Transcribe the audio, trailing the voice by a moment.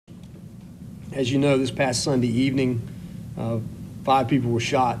As you know, this past Sunday evening, 5 people were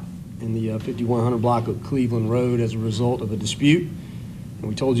shot in the 5100 block of Cleveland Road as a result of a dispute. And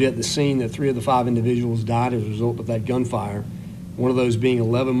we told you at the scene that 3 of the 5 individuals died as a result of that gunfire, one of those being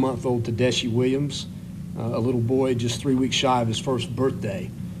 11-month-old Tedeschi Williams, a little boy just 3 weeks shy of his first birthday.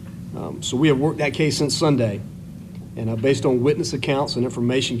 So we have worked that case since Sunday, and based on witness accounts and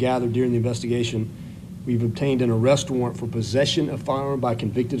information gathered during the investigation, we've obtained an arrest warrant for possession of firearm by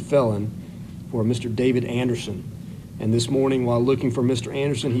convicted felon for Mr. David Anderson. And this morning, while looking for Mr.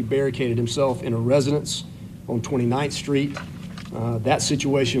 Anderson, he barricaded himself in a residence on 29th Street. That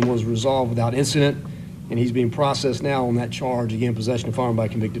situation was resolved without incident, and he's being processed now on that charge, again, possession of firearm by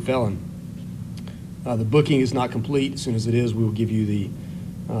convicted felon. The booking is not complete. As soon as it is, we will give you the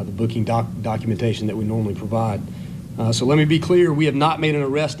booking documentation that we normally provide. So let me be clear, we have not made an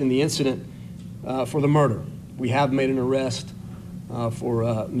arrest in the incident for the murder. We have made an arrest for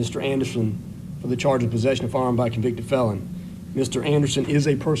Mr. Anderson for the charge of possession of firearm by convicted felon. Mr. Anderson is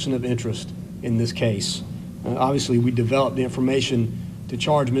a person of interest in this case. Obviously, we developed the information to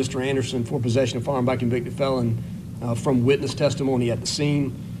charge Mr. Anderson for possession of firearm by convicted felon from witness testimony at the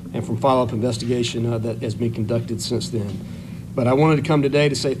scene and from follow-up investigation that has been conducted since then. But I wanted to come today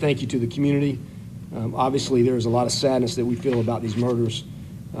to say thank you to the community. Obviously, there is a lot of sadness that we feel about these murders.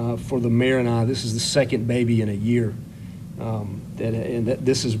 For the mayor and I, this is the second baby in a year. That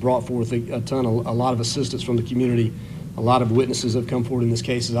this has brought forth a lot of assistance from the community. A lot of witnesses have come forward in this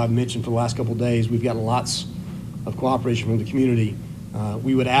case, as I've mentioned for the last couple of days. We've gotten lots of cooperation from the community.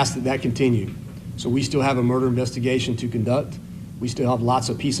 We would ask that that continue. So we still have a murder investigation to conduct. We still have lots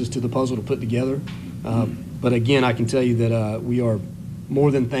of pieces to the puzzle to put together. But again, I can tell you that we are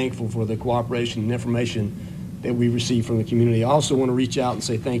more than thankful for the cooperation and information that we receive from the community. I also want to reach out and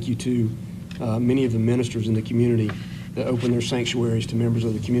say thank you to many of the ministers in the community that open their sanctuaries to members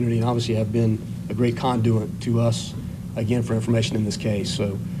of the community and obviously have been a great conduit to us, again, for information in this case.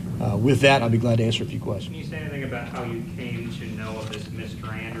 So with that, I'll be glad to answer a few questions. Can you say anything about how you came to know of this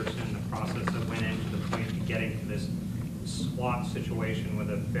Mr. Anderson, the process that went into the point of getting to this SWAT situation with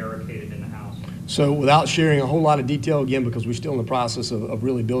a barricaded in the house? So without sharing a whole lot of detail, again, because we're still in the process of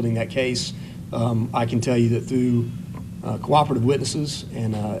really building that case, I can tell you that through cooperative witnesses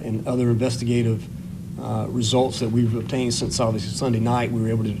and other investigative results that we've obtained since obviously Sunday night, we were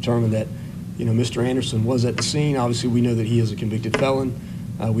able to determine that, Mr. Anderson was at the scene. Obviously, we know that he is a convicted felon.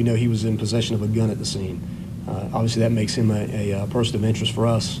 We know he was in possession of a gun at the scene. Obviously, that makes him a person of interest for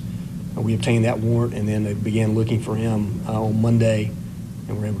us. We obtained that warrant, and then they began looking for him on Monday,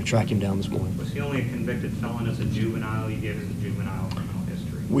 and we were able to track him down this morning. Was he only a convicted felon as a juvenile? You gave us a juvenile criminal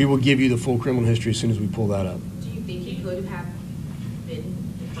history. We will give you the full criminal history as soon as we pull that up. Do you think he could have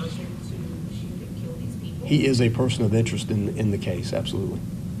been the person to shoot and kill these people? He is a person of interest in the case, absolutely.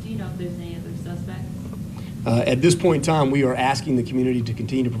 Do you know if there's any other suspects? At this point in time, we are asking the community to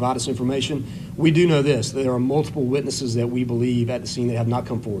continue to provide us information. We do know this: there are multiple witnesses that we believe at the scene that have not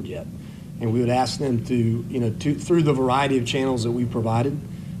come forward yet, and we would ask them to, through the variety of channels that we've provided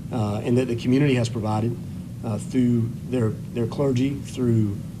and that the community has provided, through their clergy,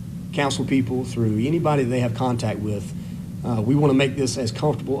 through council people, through anybody that they have contact with. We want to make this as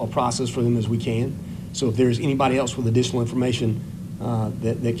comfortable a process for them as we can. So if there's anybody else with additional information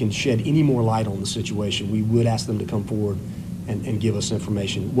that can shed any more light on the situation, we would ask them to come forward and give us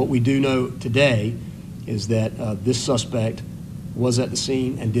information. What we do know today is that this suspect was at the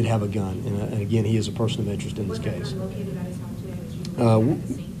scene and did have a gun. And again, he is a person of interest in this case. Was the gun located at his home today? At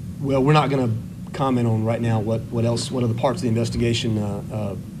the scene? Well, we're not going to comment on right now what other parts of the investigation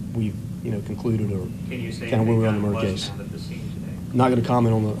we've concluded or Can you say kind of where we're on the gun murder was case. found at the scene today? Not going to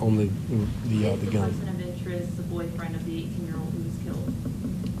comment on the Is the gun. person of interest the boyfriend of the 18-year-old who was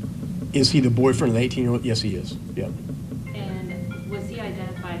killed? Is he the boyfriend of the 18-year-old? Yes, he is. Yeah. And was he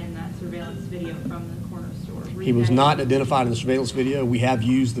identified in that surveillance video from the corner store? He was not identified in the surveillance video. We have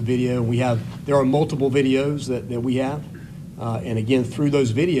used the video. There are multiple videos that we have. And again, through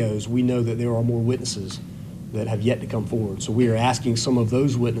those videos, we know that there are more witnesses that have yet to come forward. So we are asking some of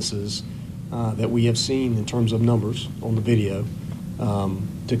those witnesses that we have seen in terms of numbers on the video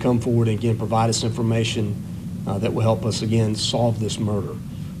to come forward and again provide us information that will help us again solve this murder.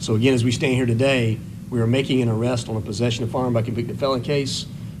 So again, as we stand here today, we are making an arrest on a possession of firearm by convicted felon case.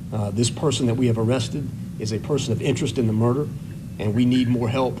 This person that we have arrested is a person of interest in the murder, and we need more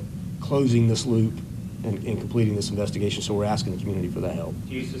help closing this loop and completing this investigation, so we're asking the community for that help.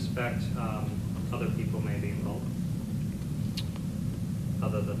 Do you suspect other people may be involved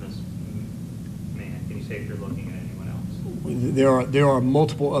other than this man? Can you say if you're looking at anyone else? There are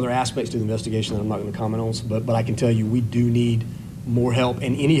multiple other aspects to the investigation that I'm not going to comment on, but I can tell you we do need more help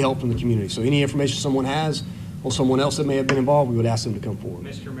and any help from the community. So any information someone has or someone else that may have been involved, we would ask them to come forward.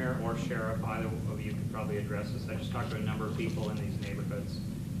 Mr. Mayor or Sheriff, either of you could probably address this. I just talked to a number of people in these neighborhoods.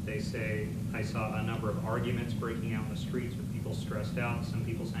 They say, I saw a number of arguments breaking out in the streets with people stressed out, some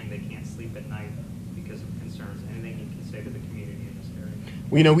people saying they can't sleep at night because of concerns. Anything you can say to the community in this area?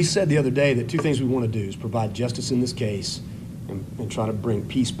 Well, you know, we said the other day that two things we want to do is provide justice in this case and try to bring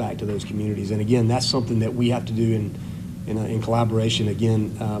peace back to those communities. And again, that's something that we have to do in collaboration,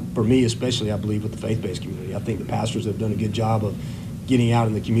 again, for me especially, I believe, with the faith-based community. I think the pastors have done a good job of getting out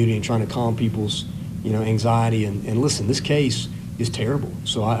in the community and trying to calm people's, you know, anxiety. And listen, this case is terrible.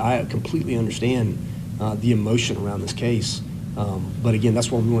 So I completely understand the emotion around this case. But again, that's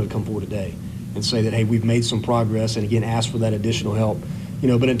why we want to come forward today and say that, hey, we've made some progress, and again, ask for that additional help. You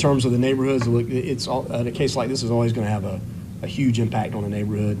know, but in terms of the neighborhoods, look, it's all, a case like this is always going to have a huge impact on a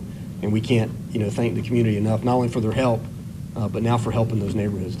neighborhood, and we can't, you know, thank the community enough, not only for their help, but now for helping those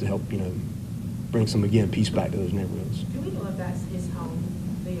neighborhoods to help, you know, bring some, again, peace back to those neighborhoods. Do we know if that's his home,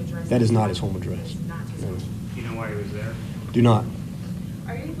 the address? That is not his home address. It's not his No. home. Do you know why he was there? Do not.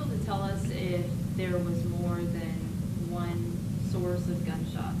 Are you able to tell us if there was more than one source of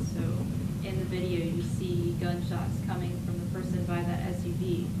gunshots? So in the video, you see gunshots coming from the person by that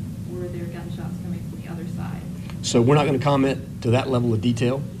SUV. Were there gunshots coming from the other side? So we're not going to comment to that level of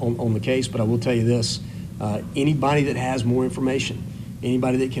detail on the case, but I will tell you this. Anybody that has more information,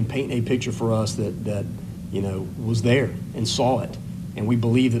 anybody that can paint a picture for us that you know, was there and saw it, and we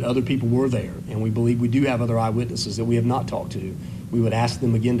believe that other people were there, and we believe we do have other eyewitnesses that we have not talked to, we would ask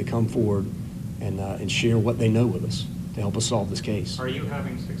them again to come forward and share what they know with us to help us solve this case. Are you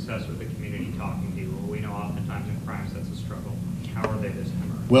having success with the community talking to you? Well, we know oftentimes in crimes that's a struggle. How are they this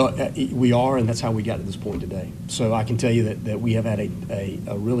time around? Well, we are, and that's how we got to this point today. So I can tell you that we have had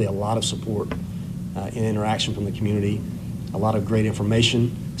really a lot of support in interaction from the community, a lot of great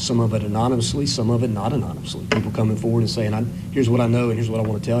information, some of it anonymously, some of it not anonymously. People coming forward and saying, here's what I know and here's what I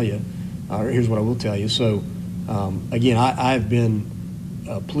want to tell you, or here's what I will tell you. So again, I've been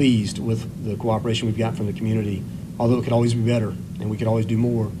pleased with the cooperation we've got from the community, although it could always be better and we could always do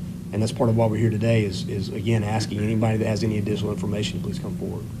more. And that's part of why we're here today is again, asking anybody that has any additional information to please come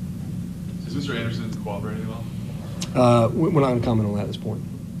forward. Is Mr. Anderson cooperating at all? We're not going to comment on that at this point.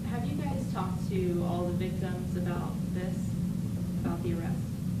 Have you guys talked to all the victims about this, about the arrest?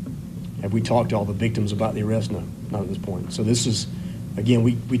 Have we talked to all the victims about the arrest? No, not at this point. So this is, again,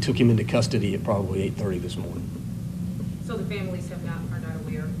 we took him into custody at probably 8:30 this morning. So the families are not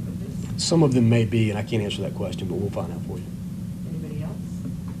aware of this? Some of them may be, and I can't answer that question, but we'll find out for you. Anybody else?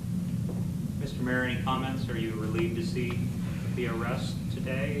 Mr. Mayor, any comments? Are you relieved to see the arrest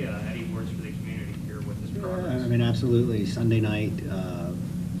today? Any words for the community here with this progress? I mean, absolutely. Sunday night, a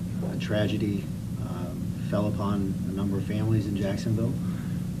tragedy fell upon a number of families in Jacksonville,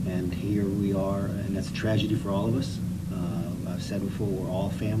 and here we are, and that's a tragedy for all of us. I've said before, we're all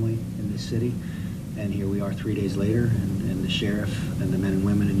family in this city, and here we are 3 days later, and the sheriff and the men and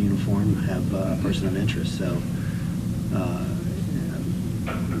women in uniform have a person of interest. So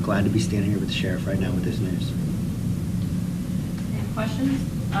I'm glad to be standing here with the sheriff right now with this news. Any questions?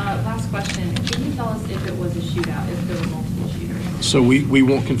 Last question. Can you tell us if it was a shootout, if there were multiple shooters? So we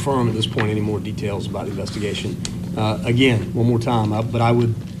won't confirm at this point any more details about the investigation. Again, one more time, but I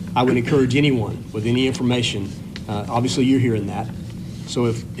would encourage anyone with any information. Obviously, you're hearing that. So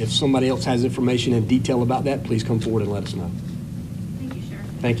if somebody else has information and detail about that, please come forward and let us know. Thank you, Sheriff.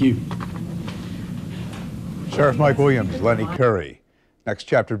 Thank you. Sheriff Mike Williams, Lenny Curry. Next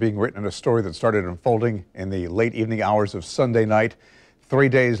chapter being written in a story that started unfolding in the late evening hours of Sunday night. 3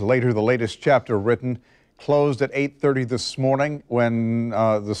 days later, the latest chapter written closed at 8:30 this morning when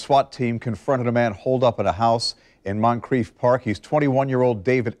the SWAT team confronted a man holed up at a house in Moncrief Park. He's 21-year-old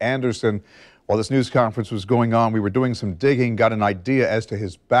David Anderson. While this news conference was going on, we were doing some digging, got an idea as to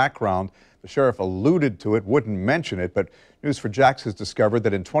his background. The sheriff alluded to it, wouldn't mention it, but News4Jax has discovered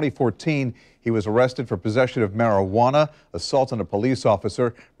that in 2014, he was arrested for possession of marijuana, assault on a police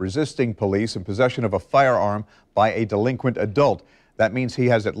officer, resisting police, and possession of a firearm by a delinquent adult. That means he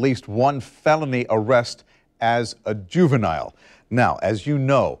has at least one felony arrest as a juvenile. Now, as you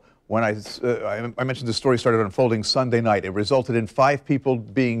know, when I mentioned the story started unfolding Sunday night, it resulted in 5 people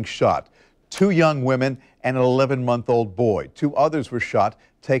being shot. 2 young women and an 11-month-old boy. 2 others were shot,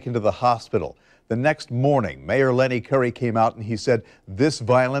 taken to the hospital. The next morning, Mayor Lenny Curry came out and he said this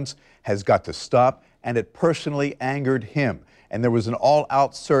violence has got to stop, and it personally angered him. And there was an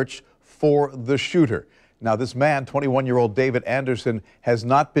all-out search for the shooter. Now, this man, 21-year-old David Anderson, has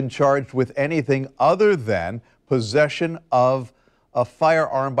not been charged with anything other than possession of a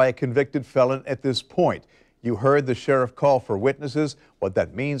firearm by a convicted felon at this point. You heard the sheriff call for witnesses. What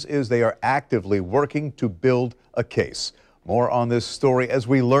that means is they are actively working to build a case. More on this story as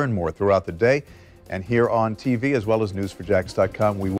we learn more throughout the day and here on TV as well as news4jax.com. We